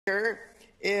Here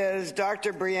is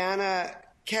Dr. Brianne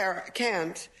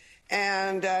Kent,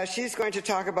 and she's going to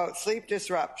talk about sleep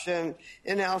disruption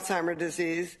in Alzheimer's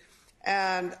disease.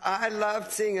 And I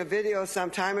loved seeing a video some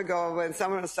time ago when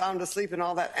someone was sound asleep and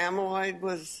all that amyloid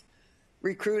was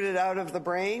recruited out of the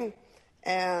brain.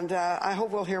 And I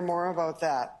hope we'll hear more about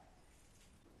that.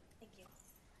 Thank you.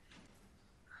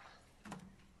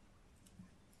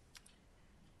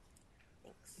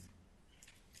 Thanks.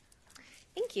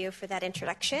 Thank you for that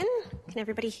introduction. Can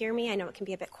everybody hear me? I know it can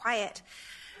be a bit quiet.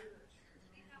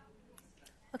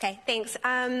 Okay, thanks.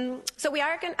 I'm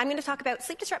going to talk about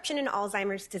sleep disruption in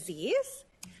Alzheimer's disease.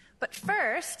 But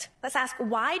first, let's ask,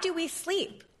 why do we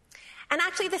sleep? And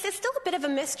actually, this is still a bit of a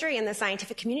mystery in the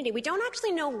scientific community. We don't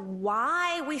actually know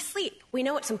why we sleep. We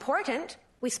know it's important.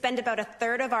 We spend about a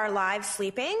third of our lives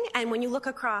sleeping. And when you look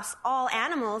across all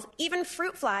animals, even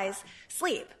fruit flies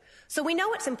sleep. So we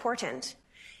know it's important.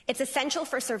 It's essential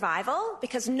for survival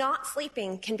because not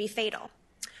sleeping can be fatal.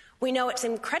 We know it's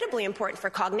incredibly important for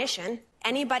cognition.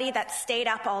 Anybody that stayed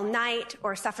up all night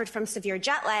or suffered from severe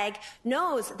jet lag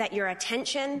knows that your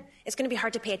attention is going to be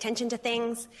hard to pay attention to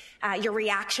things. Your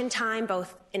reaction time,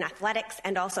 both in athletics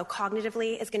and also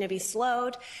cognitively, is going to be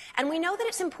slowed. And we know that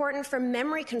it's important for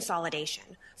memory consolidation.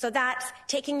 So that's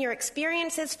taking your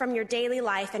experiences from your daily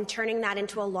life and turning that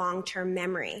into a long-term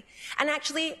memory. And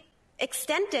actually,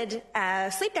 extended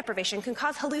sleep deprivation can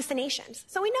cause hallucinations.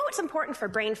 So we know it's important for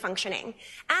brain functioning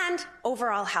and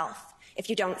overall health. If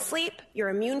you don't sleep, your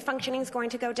immune functioning is going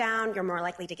to go down, you're more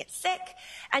likely to get sick,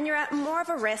 and you're at more of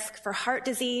a risk for heart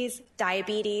disease,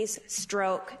 diabetes,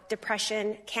 stroke,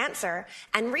 depression, cancer,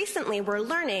 and recently we're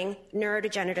learning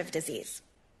neurodegenerative disease.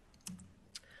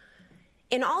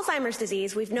 In Alzheimer's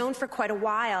disease, we've known for quite a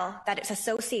while that it's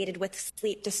associated with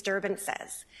sleep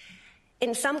disturbances.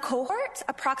 In some cohorts,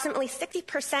 approximately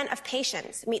 60% of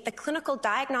patients meet the clinical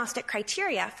diagnostic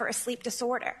criteria for a sleep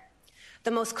disorder.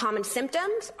 The most common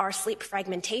symptoms are sleep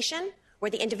fragmentation, where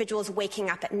the individual is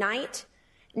waking up at night,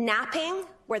 napping,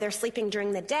 where they're sleeping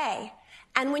during the day,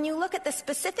 and when you look at the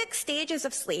specific stages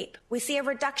of sleep, we see a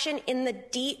reduction in the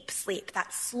deep sleep,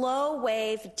 that slow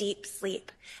wave deep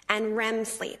sleep, and REM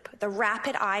sleep, the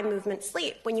rapid eye movement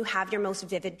sleep, when you have your most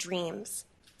vivid dreams.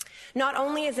 Not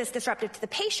only is this disruptive to the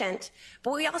patient,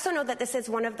 but we also know that this is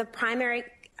one of the primary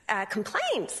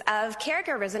complaints of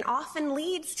caregivers and often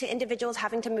leads to individuals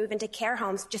having to move into care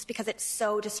homes just because it's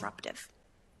so disruptive.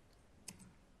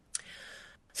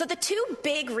 So the two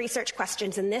big research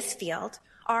questions in this field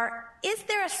are, is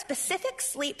there a specific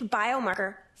sleep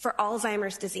biomarker for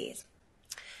Alzheimer's disease?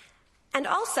 And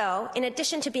also, in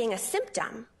addition to being a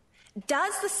symptom,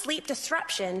 does the sleep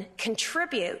disruption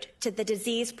contribute to the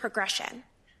disease progression?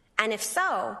 And if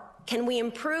so, can we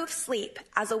improve sleep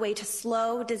as a way to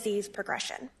slow disease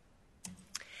progression?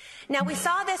 Now, we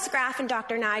saw this graph in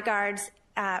Dr. Nygaard's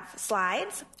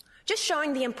slides, just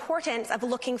showing the importance of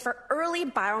looking for early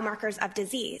biomarkers of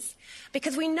disease,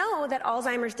 because we know that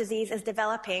Alzheimer's disease is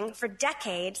developing for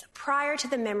decades prior to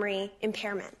the memory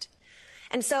impairment.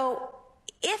 And so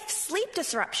if sleep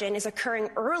disruption is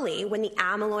occurring early when the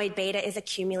amyloid beta is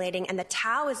accumulating and the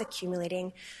tau is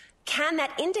accumulating, can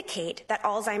that indicate that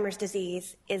Alzheimer's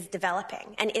disease is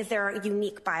developing? And is there a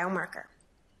unique biomarker?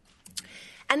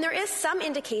 And there is some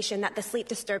indication that the sleep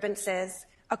disturbances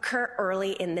occur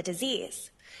early in the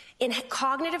disease. In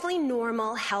cognitively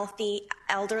normal, healthy,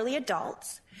 elderly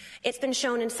adults, it's been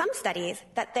shown in some studies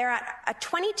that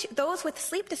those with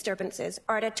sleep disturbances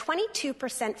are at a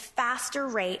 22% faster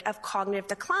rate of cognitive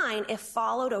decline if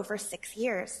followed over 6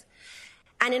 years.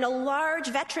 And in a large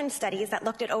veteran studies that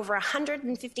looked at over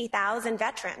 150,000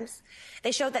 veterans,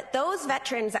 they showed that those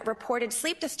veterans that reported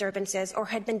sleep disturbances or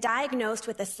had been diagnosed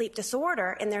with a sleep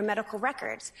disorder in their medical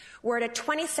records were at a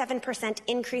 27%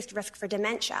 increased risk for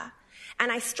dementia.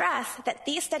 And I stress that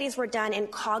these studies were done in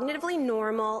cognitively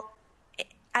normal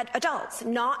adults,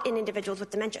 not in individuals with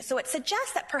dementia. So it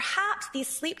suggests that perhaps these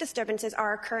sleep disturbances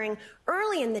are occurring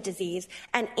early in the disease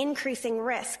and increasing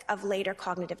risk of later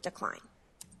cognitive decline.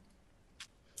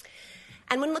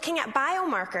 And when looking at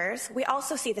biomarkers, we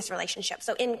also see this relationship.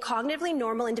 So in cognitively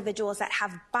normal individuals that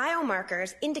have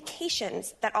biomarkers,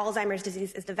 indications that Alzheimer's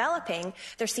disease is developing,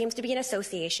 there seems to be an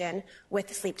association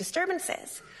with sleep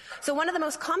disturbances. So one of the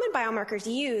most common biomarkers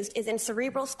used is in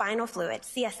cerebral spinal fluid,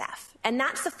 CSF. And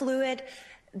that's the fluid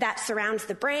that surrounds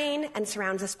the brain and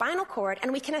surrounds the spinal cord.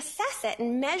 And we can assess it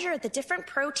and measure the different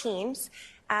proteins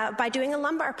by doing a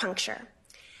lumbar puncture.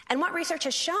 And what research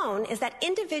has shown is that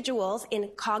individuals in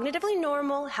cognitively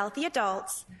normal, healthy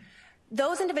adults,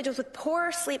 those individuals with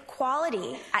poor sleep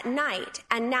quality at night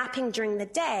and napping during the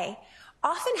day,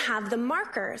 often have the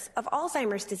markers of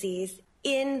Alzheimer's disease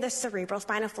in the cerebral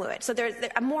spinal fluid. So they're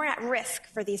more at risk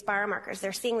for these biomarkers.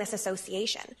 They're seeing this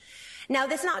association. Now,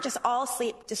 this is not just all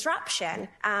sleep disruption.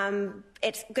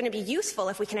 It's going to be useful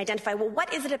if we can identify, well,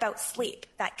 what is it about sleep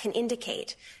that can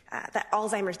indicate that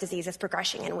Alzheimer's disease is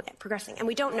progressing, and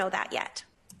we don't know that yet.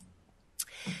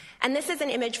 And this is an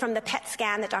image from the PET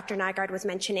scan that Dr. Nygaard was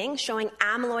mentioning, showing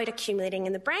amyloid accumulating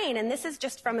in the brain. And this is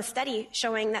just from a study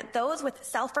showing that those with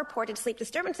self-reported sleep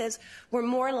disturbances were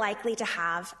more likely to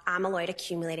have amyloid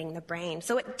accumulating in the brain.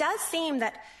 So it does seem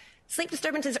that sleep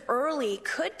disturbances early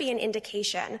could be an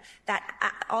indication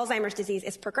that Alzheimer's disease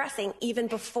is progressing even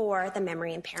before the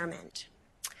memory impairment.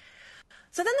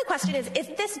 So then the question is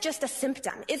this just a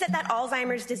symptom? Is it that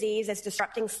Alzheimer's disease is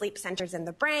disrupting sleep centers in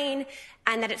the brain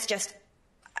and that it's just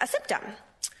a symptom?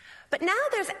 But now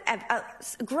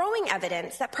there's growing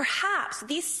evidence that perhaps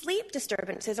these sleep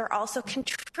disturbances are also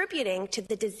contributing to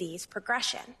the disease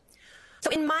progression. So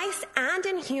in mice and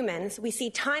in humans, we see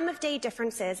time of day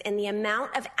differences in the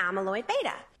amount of amyloid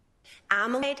beta.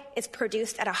 Amyloid is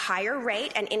produced at a higher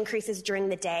rate and increases during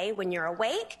the day when you're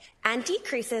awake and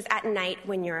decreases at night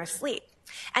when you're asleep.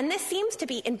 And this seems to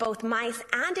be in both mice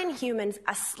and in humans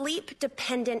a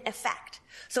sleep-dependent effect.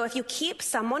 So if you keep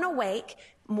someone awake,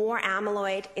 more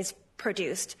amyloid is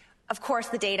produced. Of course,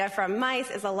 the data from mice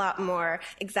is a lot more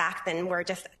exact than we're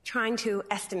just trying to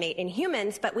estimate in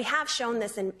humans, but we have shown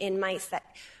this in mice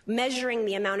that measuring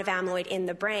the amount of amyloid in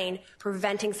the brain,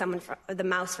 preventing the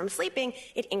mouse from sleeping,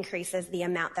 it increases the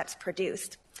amount that's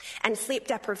produced. And sleep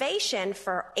deprivation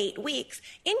for 8 weeks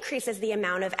increases the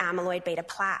amount of amyloid beta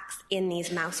plaques in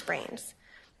these mouse brains.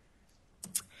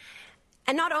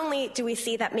 And not only do we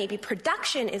see that maybe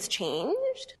production is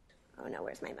changed. Oh no,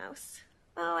 where's my mouse?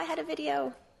 Oh, I had a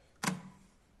video.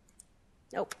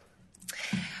 Nope.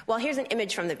 Well, here's an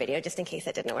image from the video, just in case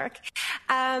it didn't work.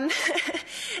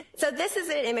 So this is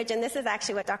an image, and this is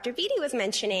actually what Dr. Beatty was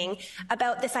mentioning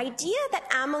about this idea that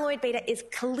amyloid beta is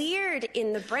cleared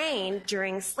in the brain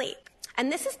during sleep.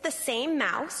 And this is the same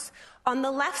mouse. On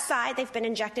the left side, they've been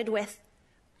injected with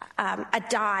a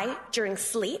dye during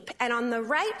sleep, and on the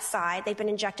right side, they've been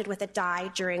injected with a dye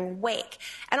during wake.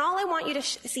 And all I want you to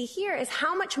see here is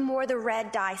how much more the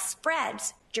red dye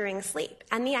spreads during sleep.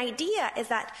 And the idea is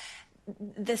that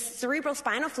the cerebral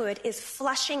spinal fluid is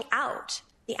flushing out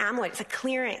the amyloid. It's a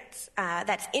clearance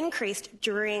that's increased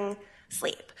during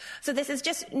sleep. So this is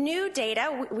just new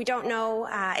data. We don't know.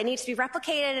 It needs to be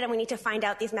replicated, and we need to find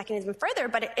out these mechanisms further,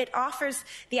 but it offers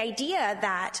the idea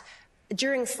that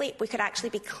during sleep, we could actually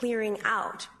be clearing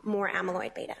out more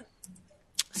amyloid beta.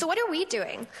 So what are we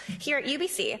doing here at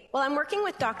UBC? Well, I'm working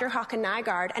with Dr. Håkan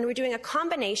Nygaard, and we're doing a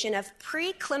combination of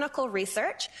preclinical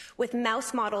research with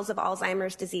mouse models of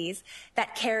Alzheimer's disease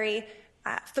that carry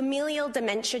familial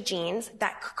dementia genes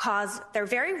that they're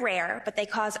very rare, but they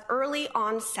cause early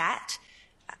onset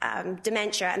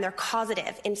dementia, and they're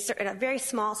causative in a very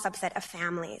small subset of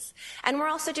families. And we're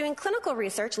also doing clinical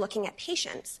research looking at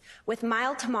patients with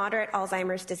mild to moderate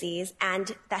Alzheimer's disease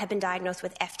and that have been diagnosed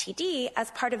with FTD as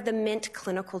part of the MINT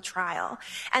clinical trial.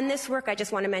 And this work, I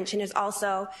just want to mention, is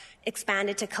also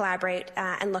expanded to collaborate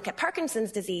and look at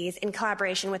Parkinson's disease in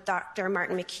collaboration with Dr.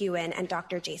 Martin McEwen and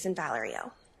Dr. Jason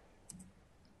Valerio.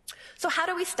 So how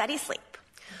do we study sleep?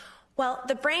 Well,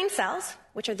 the brain cells,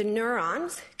 which are the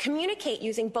neurons, communicate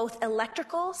using both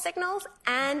electrical signals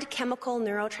and chemical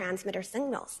neurotransmitter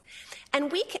signals.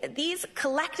 And these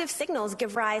collective signals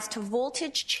give rise to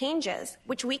voltage changes,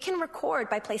 which we can record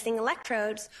by placing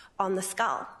electrodes on the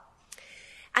skull.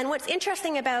 And what's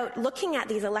interesting about looking at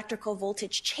these electrical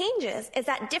voltage changes is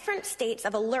that different states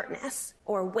of alertness,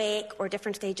 or wake, or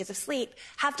different stages of sleep,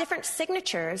 have different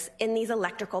signatures in these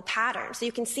electrical patterns. So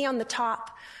you can see on the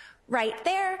top right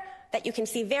there that you can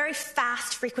see very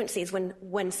fast frequencies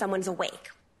when someone's awake,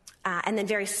 and then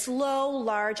very slow,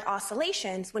 large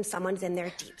oscillations when someone's in their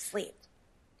deep sleep.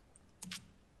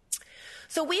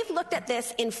 So we've looked at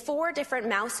this in 4 different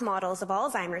mouse models of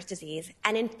Alzheimer's disease,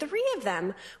 and in 3 of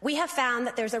them, we have found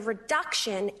that there's a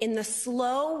reduction in the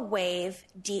slow wave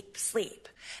deep sleep.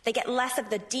 They get less of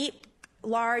the deep,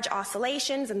 large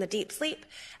oscillations in the deep sleep,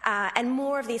 and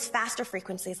more of these faster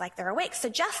frequencies like they're awake,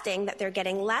 suggesting that they're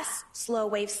getting less slow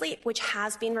wave sleep, which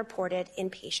has been reported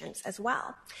in patients as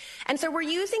well. And so we're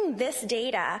using this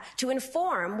data to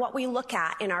inform what we look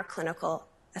at in our clinical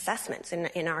assessments,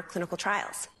 in our clinical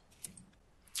trials.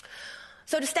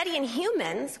 So to study in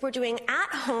humans, we're doing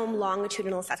at-home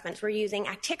longitudinal assessments. We're using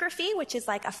actigraphy, which is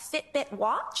like a Fitbit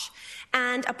watch,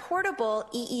 and a portable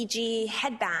EEG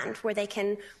headband where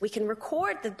we can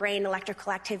record the brain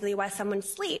electrical activity while someone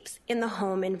sleeps in the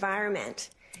home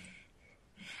environment.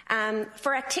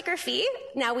 For actigraphy,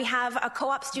 now we have a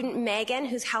co-op student, Megan,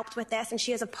 who's helped with this, and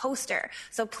she has a poster.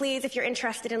 So please, if you're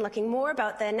interested in looking more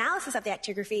about the analysis of the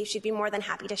actigraphy, she'd be more than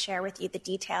happy to share with you the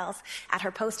details at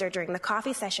her poster during the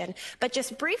coffee session. But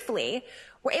just briefly,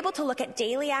 we're able to look at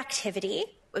daily activity,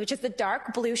 which is the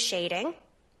dark blue shading,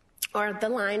 or the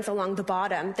lines along the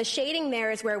bottom. The shading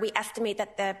there is where we estimate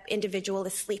that the individual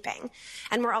is sleeping.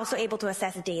 And we're also able to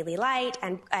assess daily light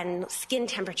and skin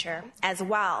temperature as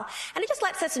well. And it just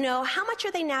lets us know how much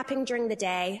are they napping during the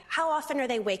day, how often are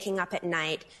they waking up at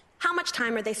night, how much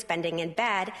time are they spending in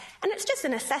bed. And it's just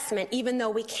an assessment, even though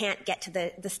we can't get to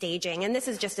the staging. And this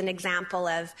is just an example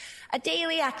of a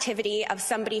daily activity of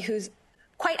somebody who's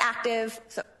quite active,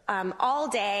 all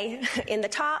day in the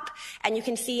top, and you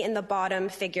can see in the bottom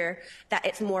figure that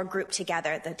it's more grouped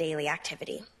together, the daily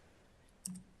activity.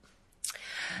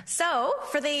 So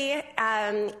for the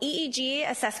EEG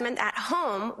assessment at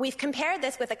home, we've compared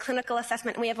this with a clinical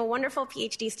assessment. We have a wonderful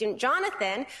PhD student,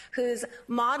 Jonathan, who's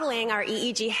modeling our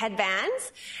EEG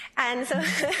headbands. And so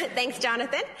thanks,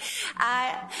 Jonathan.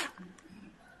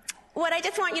 What I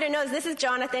just want you to know is this is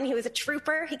Jonathan. He was a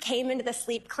trooper. He came into the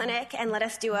sleep clinic and let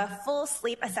us do a full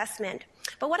sleep assessment.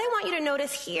 But what I want you to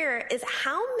notice here is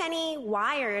how many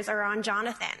wires are on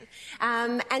Jonathan.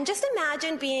 And just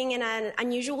imagine being in an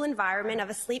unusual environment of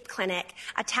a sleep clinic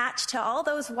attached to all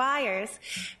those wires,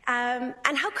 and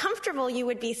how comfortable you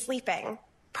would be sleeping.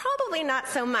 Probably not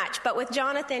so much, but with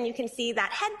Jonathan, you can see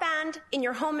that headband in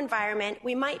your home environment,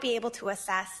 we might be able to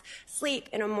assess sleep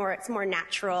in its more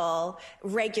natural,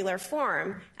 regular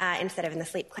form instead of in the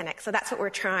sleep clinic. So that's what we're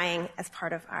trying as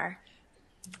part of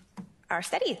our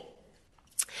study.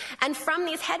 And from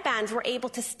these headbands, we're able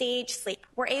to stage sleep.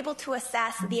 We're able to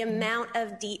assess the amount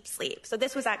of deep sleep. So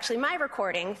this was actually my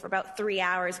recording for about 3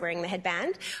 hours wearing the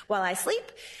headband while I sleep.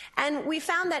 And we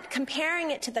found that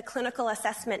comparing it to the clinical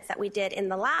assessments that we did in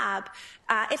the lab,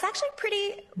 it's actually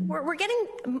we're getting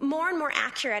more and more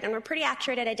accurate, and we're pretty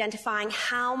accurate at identifying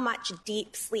how much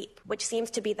deep sleep, which seems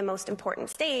to be the most important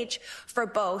stage for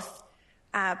both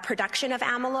production of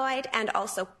amyloid and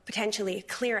also potentially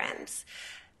clearance.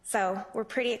 So we're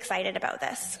pretty excited about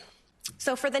this.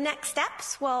 So for the next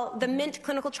steps, well, the MINT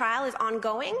clinical trial is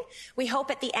ongoing. We hope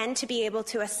at the end to be able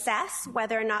to assess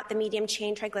whether or not the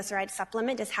medium-chain triglyceride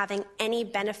supplement is having any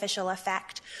beneficial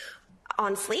effect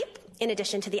on sleep, in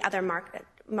addition to the other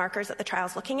markers that the trial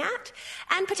is looking at,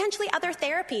 and potentially other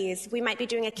therapies. We might be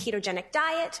doing a ketogenic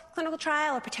diet clinical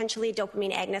trial, or potentially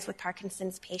dopamine agonist with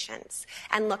Parkinson's patients,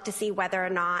 and look to see whether or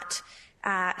not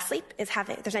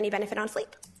there's any benefit on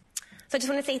sleep. So I just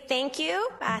want to say thank you.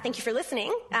 Thank you for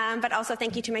listening, but also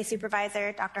thank you to my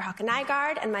supervisor, Dr. Håkan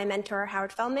Nygaard, and my mentor,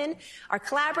 Howard Feldman, our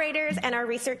collaborators, and our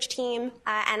research team.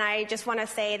 And I just want to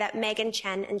say that Megan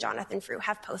Chen and Jonathan Frew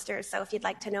have posters. So if you'd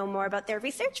like to know more about their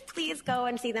research, please go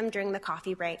and see them during the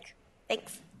coffee break.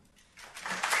 Thanks.